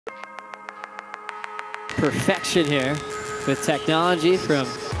perfection here with technology from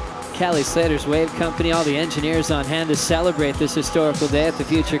Kelly Slater's Wave Company. All the engineers on hand to celebrate this historical day at the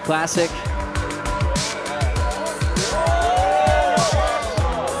Future Classic.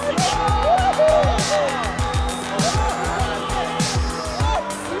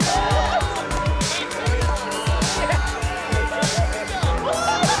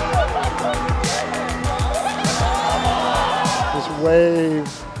 This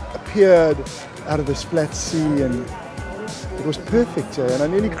wave appeared out of this flat sea and it was perfect, and I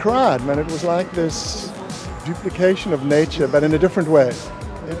nearly cried, man. It was like this duplication of nature, but in a different way.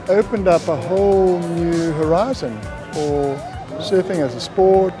 It opened up a whole new horizon for surfing as a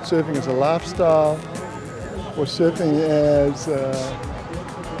sport, surfing as a lifestyle, or surfing as a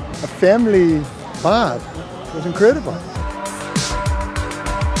family vibe. It was incredible.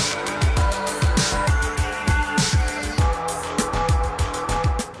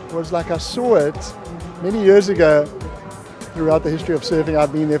 It was like I saw it many years ago. Throughout the history of surfing,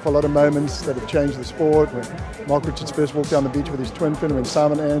 I've been there for a lot of moments that have changed the sport. When Mark Richards first walked down the beach with his twin fin, when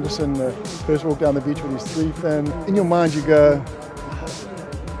Simon Anderson first walked down the beach with his three fin. In your mind you go,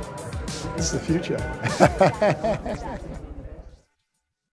 it's the future.